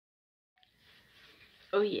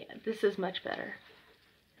Oh yeah, this is much better.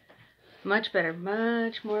 Much better,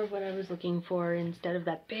 much more of what I was looking for instead of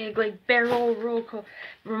that big, like, barrel roll call.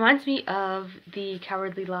 Reminds me of the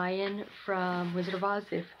Cowardly Lion from Wizard of Oz.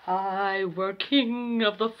 If I were king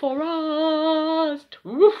of the forest.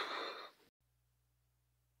 Woof.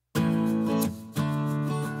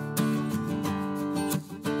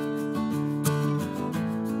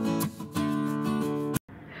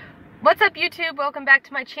 What's up, YouTube? Welcome back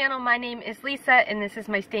to my channel. My name is Lisa and this is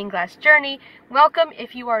my stained glass journey. Welcome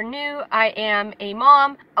if you are new. I am a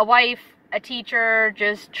mom, a wife, a teacher,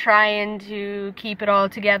 just trying to keep it all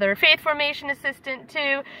together. Faith formation assistant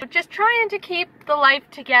too. Just trying to keep the life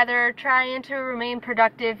together, trying to remain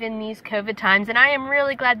productive in these COVID times. And I am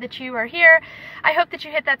really glad that you are here. I hope that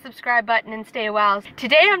you hit that subscribe button and stay a while.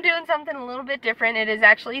 Today I'm doing something a little bit different. It is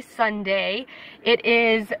actually Sunday. It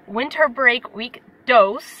is winter break week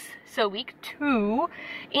dos. So week 2,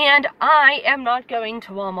 and I am not going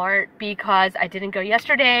to Walmart because I didn't go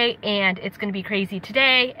yesterday and it's going to be crazy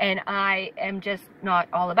today and I am just not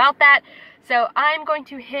all about that. So I'm going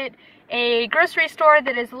to hit a grocery store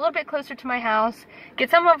that is a little bit closer to my house, get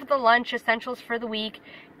some of the lunch essentials for the week,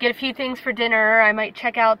 get a few things for dinner. I might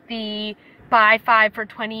check out the buy 5 for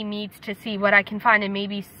 20 meats to see what I can find and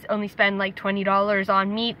maybe only spend like $20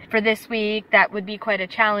 on meat for this week. That would be quite a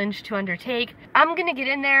challenge to undertake. I'm gonna get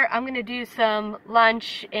in there. I'm gonna do some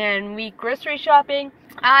lunch and week grocery shopping.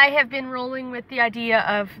 I have been rolling with the idea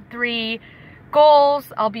of 3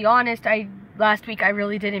 goals. I'll be honest, last week I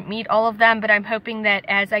really didn't meet all of them, but I'm hoping that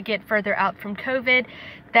as I get further out from COVID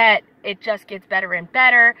that it just gets better and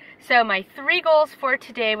better. So my 3 goals for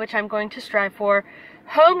today, which I'm going to strive for: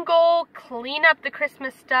 home goal, clean up the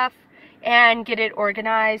Christmas stuff and get it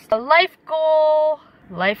organized. A life goal,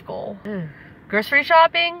 grocery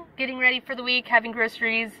shopping, getting ready for the week, having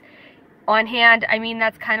groceries on hand. I mean,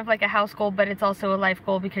 that's kind of like a house goal, but it's also a life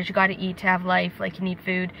goal because you got to eat to have life, like you need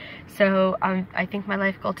food. So I think my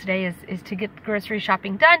life goal today is to get the grocery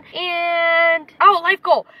shopping done. And life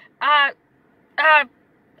goal, I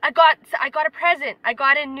got a present. I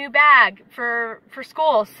got a new bag for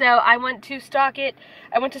school, so I want to stock it.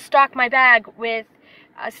 I want to stock my bag with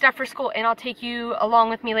stuff for school, and I'll take you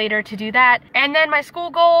along with me later to do that. And then my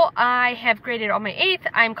school goal, I have graded all my 8th.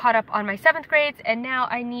 I'm caught up on my 7th grades, and now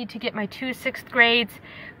I need to get my 2 6th grades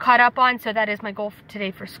caught up on. So that is my goal for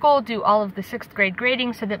today for school. Do all of the 6th grade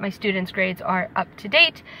grading so that my students' grades are up to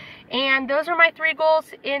date. And those are my 3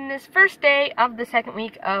 goals in this first day of the 2nd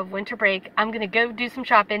week of winter break. I'm gonna go do some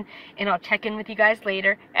shopping and I'll check in with you guys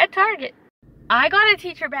later at Target. I got a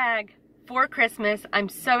teacher bag for Christmas. I'm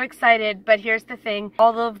so excited, but here's the thing.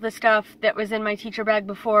 All of the stuff that was in my teacher bag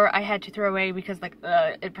before I had to throw away because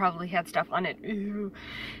it probably had stuff on it. Ooh.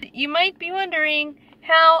 You might be wondering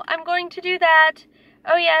how I'm going to do that.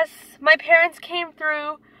 Oh yes, my parents came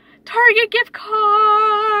through. Target gift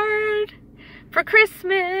card for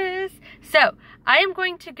Christmas. So I am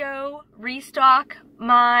going to go restock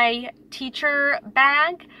my teacher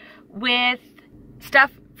bag with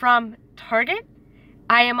stuff from Target.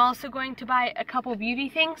 I am also going to buy a couple beauty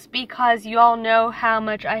things because you all know how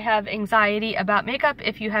much I have anxiety about makeup.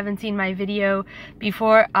 If you haven't seen my video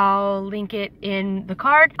before, I'll link it in the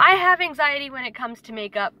card. I have anxiety when it comes to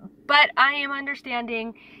makeup, but I am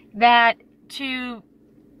understanding that to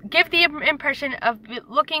give the impression of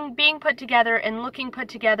being put together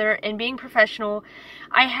and being professional,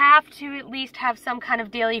 I have to at least have some kind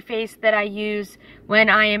of daily face that I use when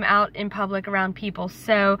I am out in public around people.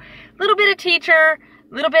 So a little bit of teacher,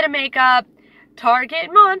 a little bit of makeup, Target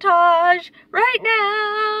montage right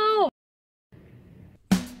now.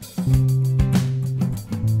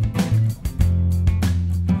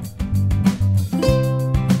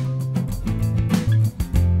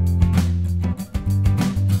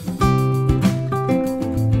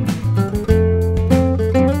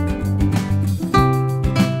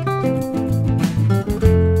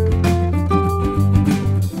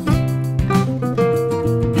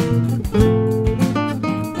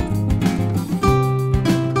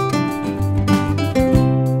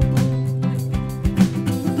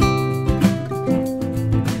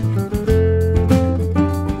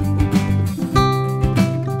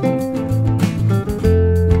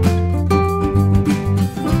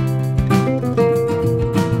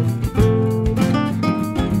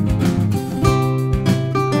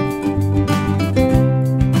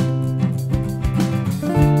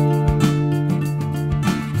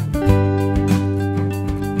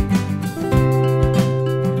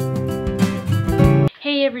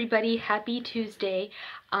 Everybody, happy Tuesday.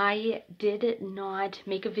 I did not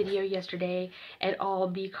make a video yesterday at all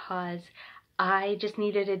because I just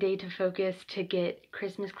needed a day to focus to get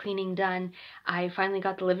Christmas cleaning done. I finally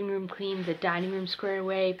got the living room cleaned, the dining room squared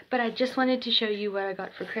away, but I just wanted to show you what I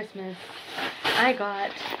got for Christmas. I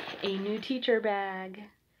got a new teacher bag.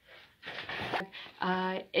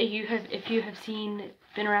 If you have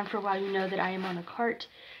been around for a while, you know that I am on a cart.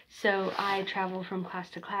 So I travel from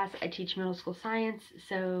class to class. I teach middle school science,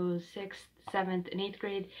 so 6th, 7th, and 8th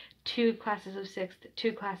grade, 2 classes of 6th,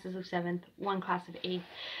 2 classes of 7th, 1 class of 8th.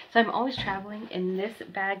 So I'm always traveling, and this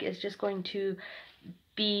bag is just going to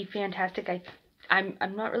be fantastic. I'm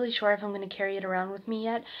not really sure if I'm going to carry it around with me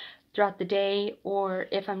yet throughout the day, or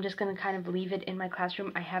if I'm just going to kind of leave it in my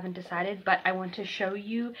classroom. I haven't decided, but I want to show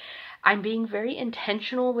you. I'm being very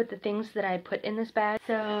intentional with the things that I put in this bag.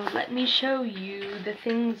 So let me show you the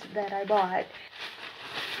things that I bought.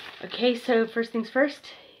 Okay, so first things first,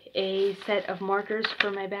 a set of markers for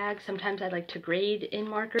my bag. Sometimes I like to grade in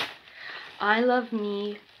markers. I love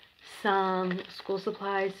me some school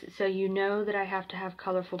supplies, so you know that I have to have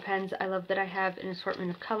colorful pens. I love that I have an assortment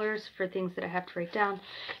of colors for things that I have to write down,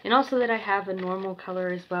 and also that I have a normal color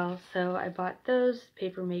as well. So I bought those.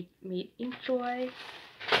 Paper Mate Inkjoy.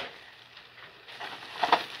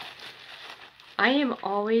 I am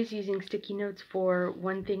always using sticky notes for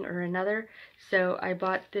one thing or another, so I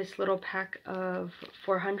bought this little pack of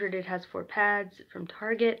 400. It has 4 pads from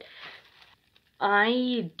Target.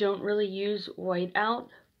 I don't really use whiteout,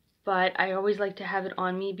 but I always like to have it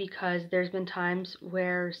on me because there's been times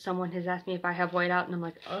where someone has asked me if I have whiteout, and I'm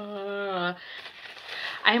like, ugh.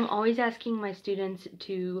 I am always asking my students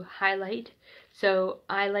to highlight, so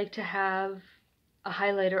I like to have a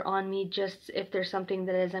highlighter on me just if there's something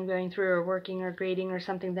that as I'm going through or working or grading or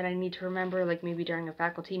something that I need to remember, like maybe during a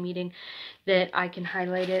faculty meeting, that I can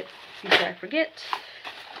highlight it before I forget.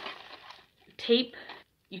 Tape.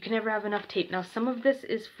 You can never have enough tape. Now some of this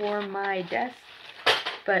is for my desk,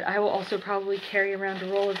 but I will also probably carry around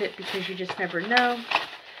a roll of it because you just never know.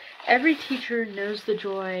 Every teacher knows the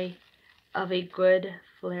joy of a good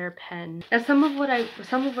Flair pen. Now some of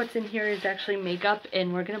what's in here is actually makeup,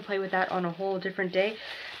 and we're gonna play with that on a whole different day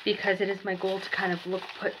because it is my goal to kind of look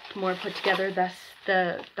more put together. Thus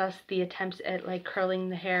the attempts at like curling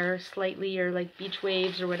the hair slightly, or like beach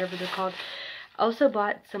waves or whatever they're called. I also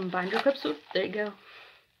bought some binder clips. Oops, there you go.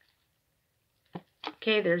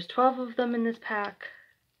 Okay, there's 12 of them in this pack.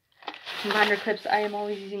 Some binder clips. I am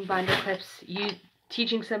always using binder clips.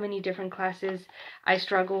 Teaching so many different classes, I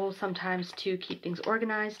struggle sometimes to keep things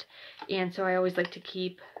organized, and so I always like to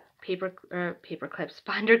keep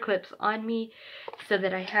binder clips on me so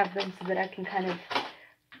that I have them, so that I can kind of,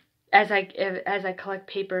 as I collect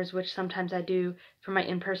papers, which sometimes I do for my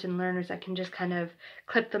in-person learners, I can just kind of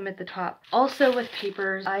clip them at the top. Also with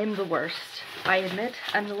papers, I am the worst. I admit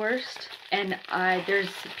I'm the worst, and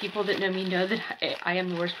there's people that know me know that I am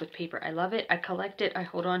the worst with paper. I love it, I collect it, I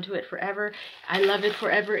hold on to it forever. I love it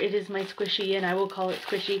forever. It is my squishy, and I will call it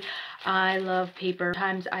squishy. I love paper.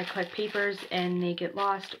 Sometimes I collect papers and they get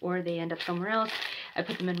lost, or they end up somewhere else. I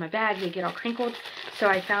put them in my bag, they get all crinkled. So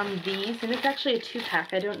I found these, and it's actually a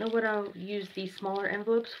 2-pack. I don't know what I'll use these smaller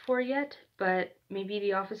envelopes for yet, but maybe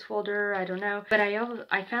the office folder, I don't know. But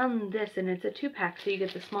I found this, and it's a 2-pack, so you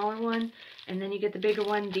get the smaller one, and then you get the bigger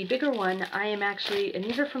one. The bigger one, I am actually, and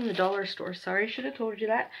these are from the dollar store. Sorry, I should have told you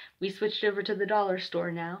that. We switched over to the dollar store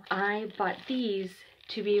now. I bought these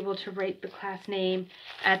to be able to write the class name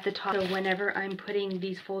at the top. So whenever I'm putting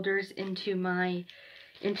these folders into my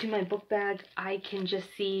book bag, I can just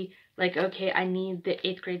see, like, okay, I need the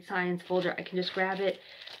 8th grade science folder. I can just grab it,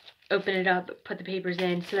 open it up, put the papers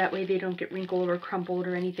in, so that way they don't get wrinkled or crumpled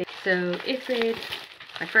or anything. So 8th grade,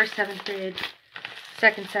 my first 7th grade,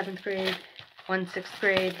 second 7th grade, 1 6th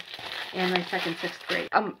grade, and my second 6th grade.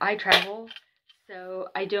 I travel, so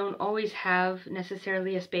I don't always have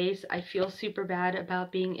necessarily a space. I feel super bad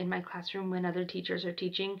about being in my classroom when other teachers are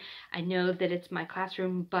teaching. I know that it's my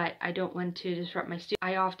classroom, but I don't want to disrupt my students.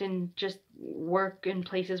 I often just work in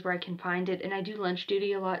places where I can find it, and I do lunch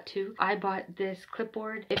duty a lot too. I bought this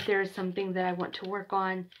clipboard. If there is something that I want to work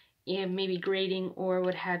on, and maybe grading or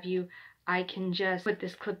what have you, I can just put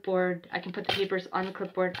this clipboard, I can put the papers on the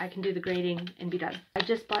clipboard, I can do the grading and be done. I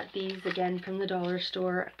just bought these again from the dollar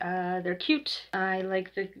store. They're cute. I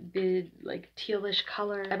like the like tealish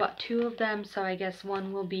color. I bought 2 of them, so I guess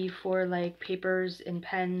one will be for like papers and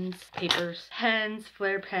pens, pens,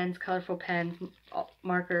 Flair pens, colorful pens,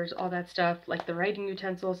 markers, all that stuff, like the writing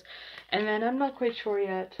utensils. And then I'm not quite sure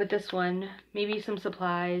yet, but this one, maybe some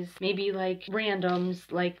supplies, maybe like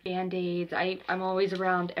randoms, like band-aids. I'm always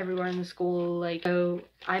around everywhere in the school, like, so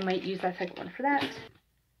I might use that second one for that.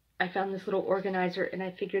 I found this little organizer, and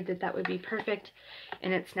I figured that that would be perfect,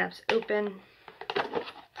 and it snaps open.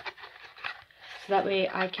 So that way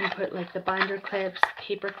I can put like the binder clips,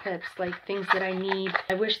 paper clips, like things that I need.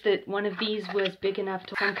 I wish that one of these was big enough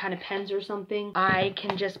to some kind of pens or something. I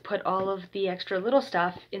can just put all of the extra little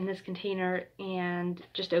stuff in this container and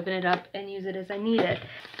just open it up and use it as I need it.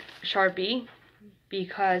 Sharpie,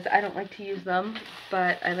 because I don't like to use them,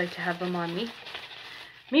 but I like to have them on me.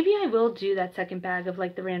 Maybe I will do that second bag of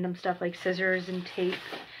like the random stuff like scissors and tape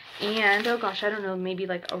and, oh gosh, I don't know, maybe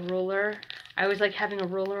like a ruler. I always like having a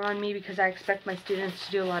ruler on me because I expect my students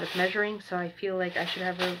to do a lot of measuring, so I feel like I should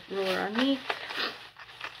have a ruler on me.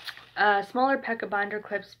 A smaller pack of binder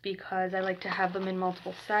clips because I like to have them in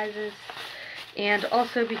multiple sizes. And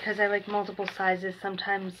also because I like multiple sizes,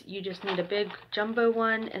 sometimes you just need a big jumbo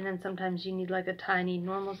one, and then sometimes you need like a tiny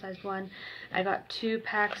normal sized one. I got 2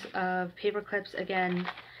 packs of paper clips, again,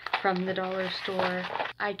 from the dollar store.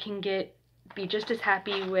 I can be just as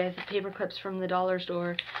happy with paper clips from the dollar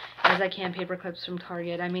store as I can paper clips from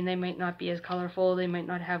Target. I mean, they might not be as colorful, they might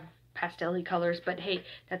not have pastel-y colors, but hey,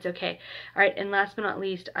 that's okay. Alright, and last but not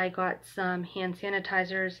least, I got some hand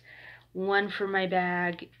sanitizers. One for my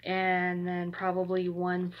bag, and then probably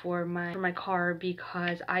one for my car,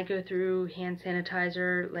 because I go through hand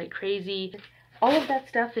sanitizer like crazy. All of that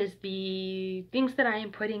stuff is the things that I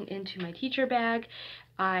am putting into my teacher bag.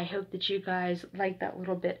 I hope that you guys like that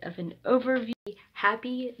little bit of an overview.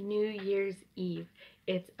 Happy New Year's Eve.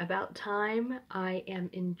 It's about time. I am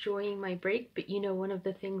enjoying my break, but you know, one of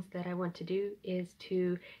the things that I want to do is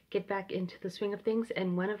to get back into the swing of things,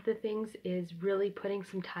 and one of the things is really putting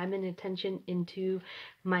some time and attention into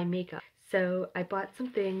my makeup. So I bought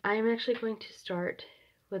some things. I am actually going to start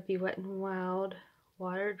with the Wet n Wild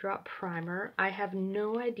Water Drop Primer. I have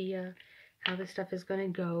no idea how this stuff is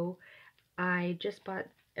going to go. I just bought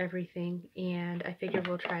everything and I figured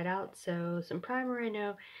we'll try it out. So some primer, I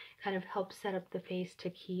know, kind of helps set up the face to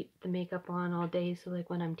keep the makeup on all day, so like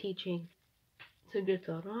when I'm teaching. So get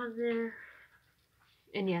that on there.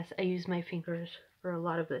 And yes, I use my fingers for a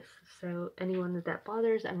lot of this, so anyone that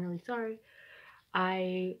bothers, I'm really sorry.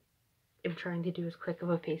 I am trying to do as quick of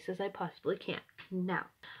a face as I possibly can. Now,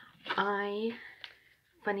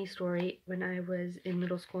 funny story, when I was in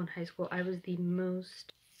middle school and high school, I was the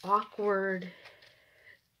most awkward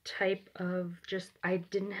type of I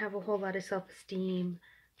didn't have a whole lot of self-esteem.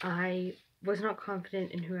 I was not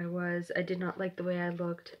confident in who I was. I did not like the way I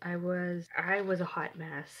looked. I was a hot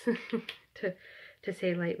mess, to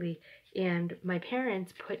say lightly. And my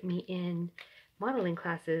parents put me in modeling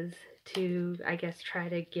classes to, I guess, try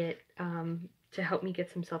to get to help me get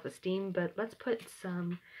some self-esteem. But let's put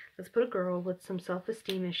a girl with some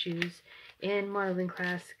self-esteem issues in modeling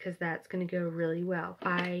class, because that's going to go really well.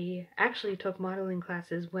 I actually took modeling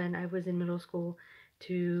classes when I was in middle school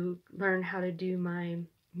to learn how to do my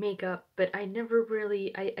makeup, but I never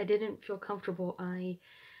really, I didn't feel comfortable. I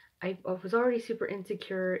was already super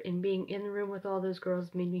insecure, and being in the room with all those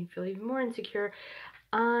girls made me feel even more insecure.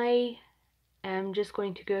 I am just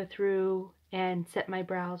going to go through and set my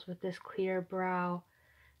brows with this clear brow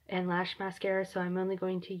and lash mascara, so I'm only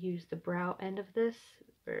going to use the brow end of this.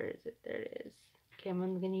 Where is it? There it is. Okay, I'm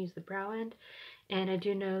only going to use the brow end, and I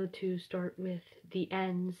do know to start with the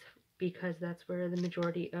ends because that's where the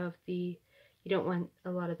majority of you don't want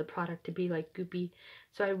a lot of the product to be like goopy.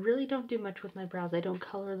 So I really don't do much with my brows. I don't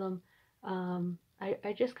color them.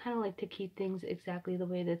 I just kind of like to keep things exactly the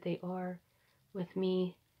way that they are with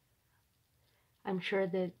me. I'm sure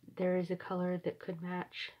that there is a color that could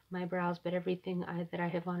match my brows, but everything that I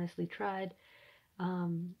have honestly tried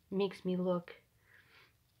makes me look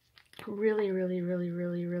really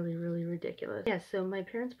ridiculous. Yeah, so my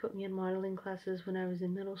parents put me in modeling classes when I was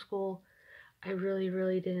in middle school. I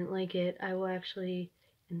really didn't like it. I will actually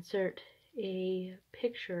insert a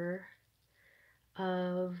picture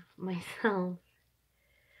of myself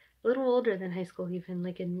a little older than high school, even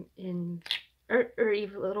like or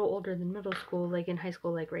even a little older than middle school, like in high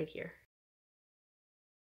school, like right here.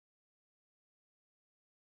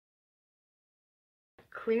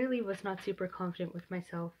 Clearly was not super confident with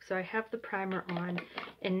myself, so I have the primer on,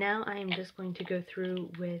 and now I am just going to go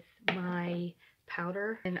through with my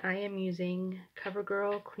powder, and I am using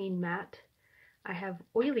CoverGirl Clean Matte. I have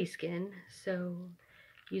oily skin, so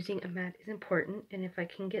using a matte is important, and if I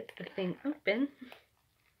can get the thing open,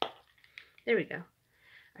 there we go.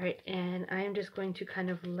 Alright, and I am just going to kind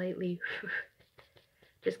of lightly,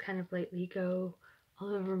 go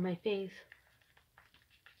all over my face.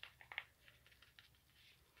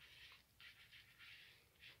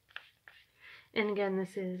 And again,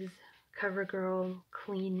 this is CoverGirl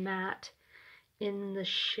Clean Matte in the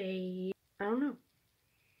shade, I don't know.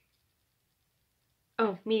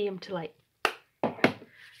 Oh, medium to light.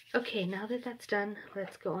 Okay, now that that's done,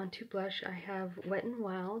 let's go on to blush. I have Wet n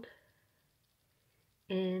Wild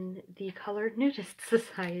in the color Nudist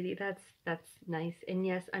Society. That's nice. And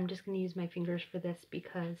yes, I'm just going to use my fingers for this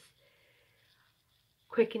because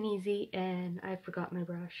quick and easy, and I forgot my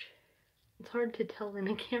brush. It's hard to tell in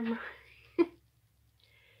a camera.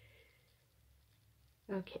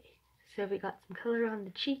 Okay, so we got some color on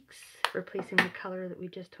the cheeks, replacing the color that we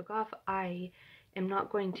just took off. I am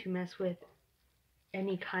not going to mess with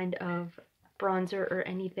any kind of bronzer or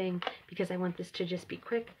anything because I want this to just be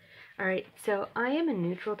quick. Alright, so I am a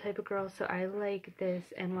neutral type of girl, so I like this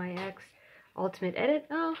NYX Ultimate Edit.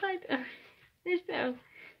 Oh, hi, there's Belle.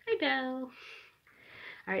 Hi, Belle.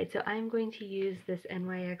 Alright, so I'm going to use this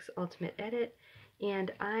NYX Ultimate Edit,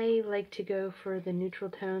 and I like to go for the neutral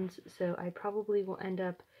tones, so I probably will end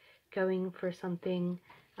up going for something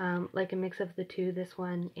like a mix of the two, this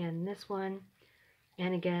one and this one.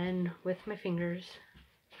 And again, with my fingers.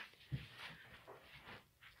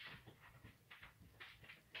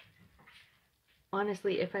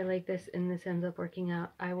 Honestly, if I like this and this ends up working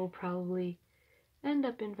out, I will probably end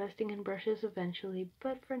up investing in brushes eventually,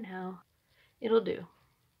 but for now, it'll do.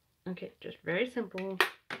 Okay, just very simple.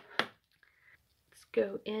 Let's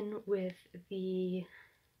go in with the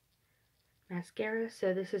mascara.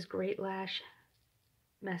 So this is Great Lash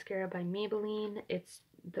Mascara by Maybelline. It's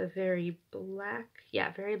the very black,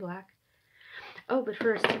 yeah, very black. Oh, but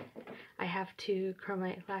first, I have to curl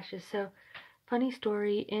my lashes. So, funny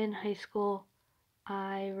story, in high school,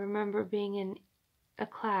 I remember being in a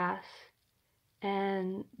class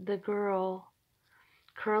and the girl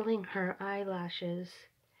curling her eyelashes,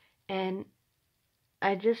 and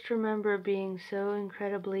I just remember being so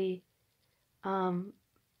incredibly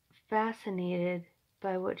fascinated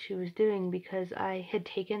by what she was doing because I had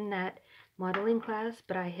taken that modeling class,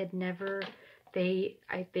 but I had never, they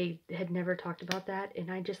had never talked about that, and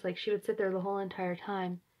I just, like, she would sit there the whole entire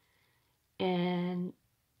time and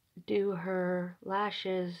do her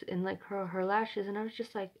lashes and like curl her lashes, and I was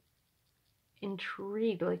just like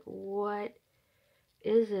intrigued, like, what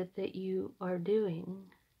is it that you are doing?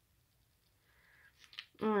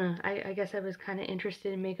 I guess I was kind of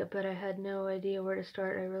interested in makeup, but I had no idea where to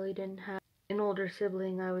start. I really didn't have an older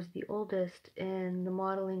sibling. I was the oldest, and the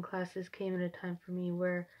modeling classes came at a time for me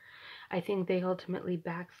where I think they ultimately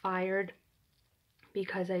backfired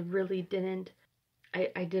because I really didn't,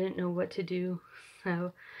 I didn't know what to do.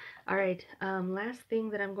 So, alright, last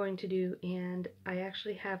thing that I'm going to do, and I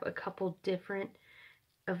actually have a couple different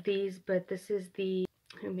of these, but this is the,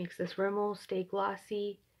 who makes this? Rimmel Stay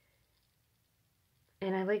Glossy.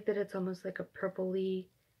 And I like that it's almost like a purpley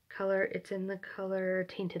color. It's in the color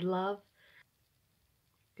Tainted Love.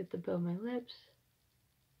 Get the bow of my lips.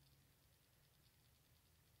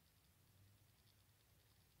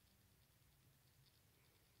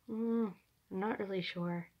 I'm not really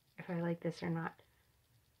sure if I like this or not.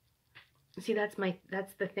 See, that's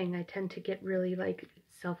the thing. I tend to get really, like,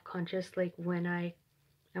 self-conscious, like, when I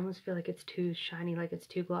almost feel like it's too shiny, like it's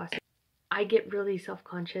too glossy. I get really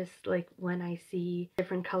self-conscious, like, when I see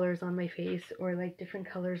different colors on my face or, like, different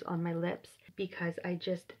colors on my lips, because I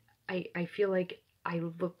feel like I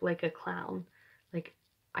look like a clown. Like,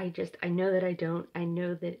 I know that I don't. I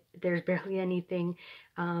know that there's barely anything.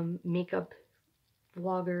 Makeup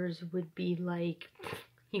vloggers would be like,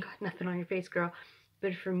 you got nothing on your face, girl.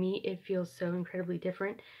 But for me, it feels so incredibly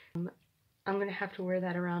different. I'm gonna have to wear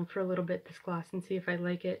that around for a little bit, this gloss, and see if I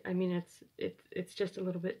like it. I mean, it's just a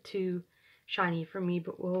little bit too shiny for me,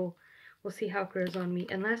 but we'll see how it grows on me.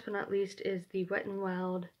 And last but not least is the Wet n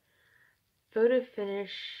Wild Photo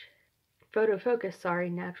Focus,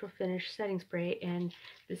 Natural Finish Setting Spray, and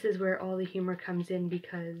this is where all the humor comes in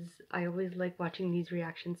because I always like watching these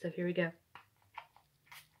reactions, so here we go.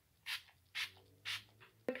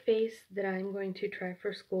 Quick face that I'm going to try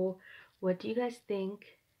for school. What do you guys think?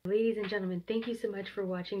 Ladies and gentlemen, thank you so much for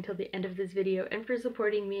watching till the end of this video and for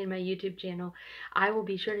supporting me and my YouTube channel. I will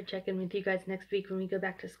be sure to check in with you guys next week when we go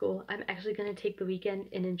back to school. I'm actually going to take the weekend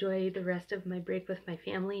and enjoy the rest of my break with my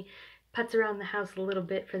family, putz around the house a little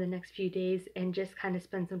bit for the next few days, and just kind of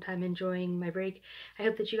spend some time enjoying my break. I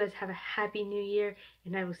hope that you guys have a happy new year,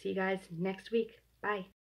 and I will see you guys next week. Bye!